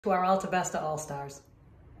To our Altavesta All-stars.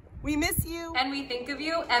 We miss you. And we think of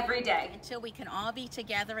you every day. Until we can all be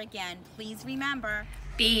together again, please remember,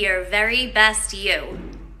 be your very best you.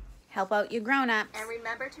 help out your grown-ups. And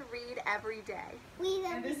remember to read every day.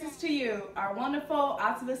 And this is to you, our wonderful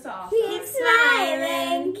Altavesta All-stars. Keep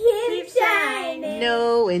smiling, keep shining.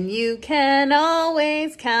 Knowing you can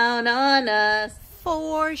always count on us.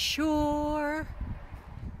 For sure.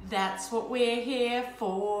 That's what we're here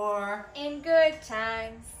for. In good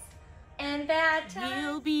times and bad times.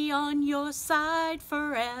 We'll be on your side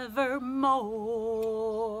forevermore.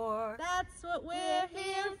 That's what we're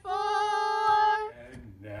here for.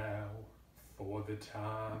 And now, for the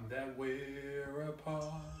time that we're apart.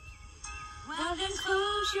 Well then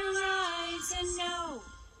close your eyes and know.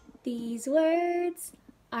 These words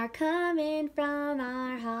are coming from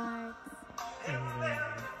our hearts.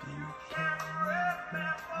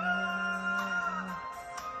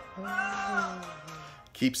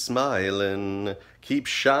 Keep smiling, keep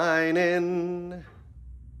shining.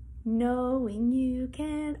 Knowing you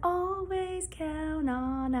can always count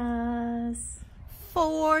on us.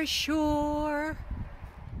 For sure.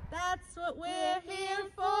 That's what we're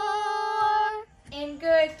here for. In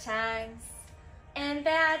good times and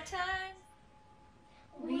bad times.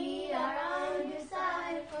 We are on your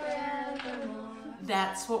side forevermore.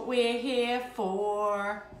 That's what we're here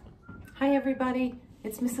for. Hi everybody,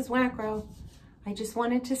 it's Mrs. Wackrow. I just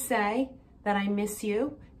wanted to say that I miss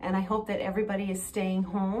you and I hope that everybody is staying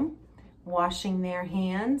home, washing their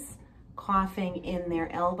hands, coughing in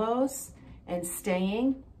their elbows, and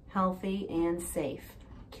staying healthy and safe.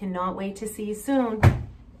 Cannot wait to see you soon.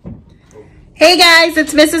 Hey guys,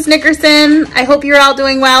 it's Mrs. Nickerson. I hope you're all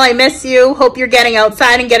doing well. I miss you. Hope you're getting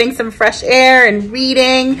outside and getting some fresh air and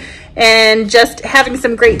reading and just having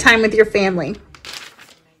some great time with your family.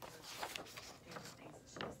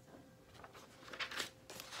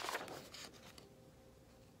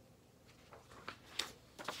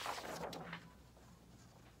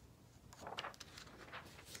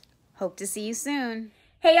 Hope to see you soon.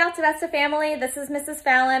 Hey Altavesta family, this is Mrs.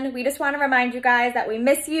 Fallon. We just want to remind you guys that we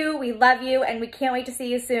miss you, we love you, and we can't wait to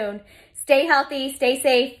see you soon. Stay healthy, stay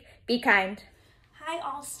safe, be kind. Hi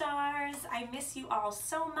All-stars, I miss you all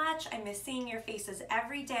so much. I miss seeing your faces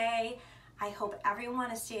every day. I hope everyone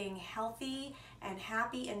is staying healthy and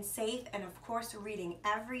happy and safe, and of course reading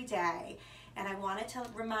every day. And I wanted to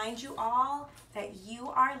remind you all that you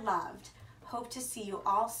are loved. Hope to see you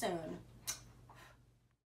all soon.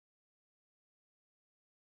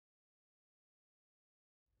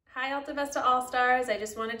 Hi Altavesta All-stars. I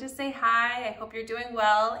just wanted to say hi. I hope you're doing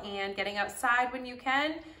well and getting outside when you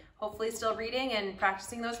can. Hopefully still reading and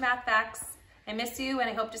practicing those math facts. I miss you and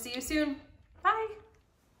I hope to see you soon. Bye.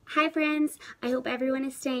 Hi friends, I hope everyone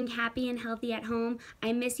is staying happy and healthy at home.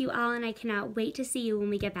 I miss you all and I cannot wait to see you when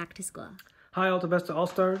we get back to school. Hi Altavesta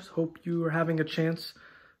All-stars. Hope you are having a chance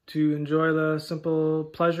to enjoy the simple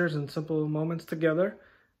pleasures and simple moments together.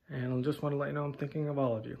 And I just want to let you know I'm thinking of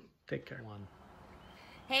all of you. Take care.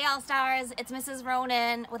 Hey All-stars, it's Mrs.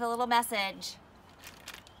 Ronan with a little message.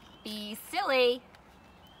 Be silly.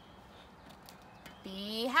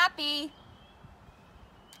 Be happy.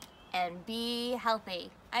 And be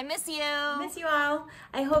healthy. I miss you. Miss you all.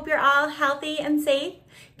 I hope you're all healthy and safe.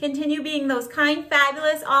 Continue being those kind,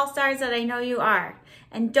 fabulous all-stars that I know you are.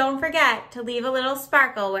 And don't forget to leave a little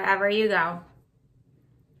sparkle wherever you go.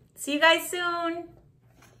 See you guys soon.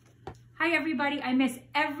 Hi everybody, I miss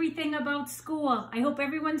everything about school. I hope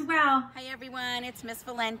everyone's well. Hi everyone, it's Miss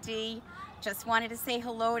Valenti. Just wanted to say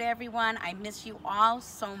hello to everyone. I miss you all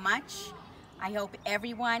so much. I hope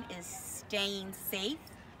everyone is staying safe,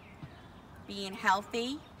 being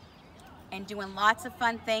healthy, and doing lots of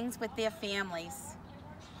fun things with their families.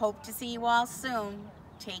 Hope to see you all soon.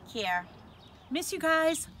 Take care. Miss you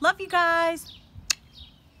guys. Love you guys.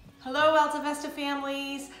 Hello Altavesta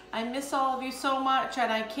families. I miss all of you so much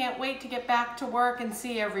and I can't wait to get back to work and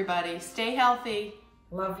see everybody. Stay healthy.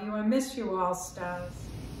 Love you and miss you, All-stars.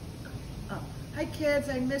 Hi kids,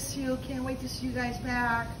 I miss you. Can't wait to see you guys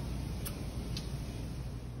back.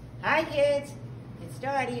 Hi kids, it's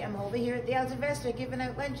Dottie. I'm over here at the Altavesta giving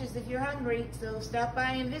out lunches if you're hungry, so stop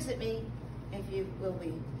by and visit me if you will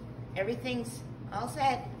be. Everything's all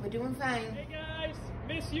set. We're doing fine. Hey guys,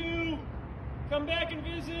 miss you. Come back and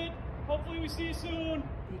visit. Hopefully we see you soon.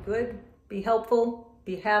 Be good, be helpful,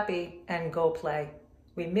 be happy, and go play.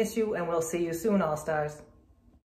 We miss you and we'll see you soon, All-stars.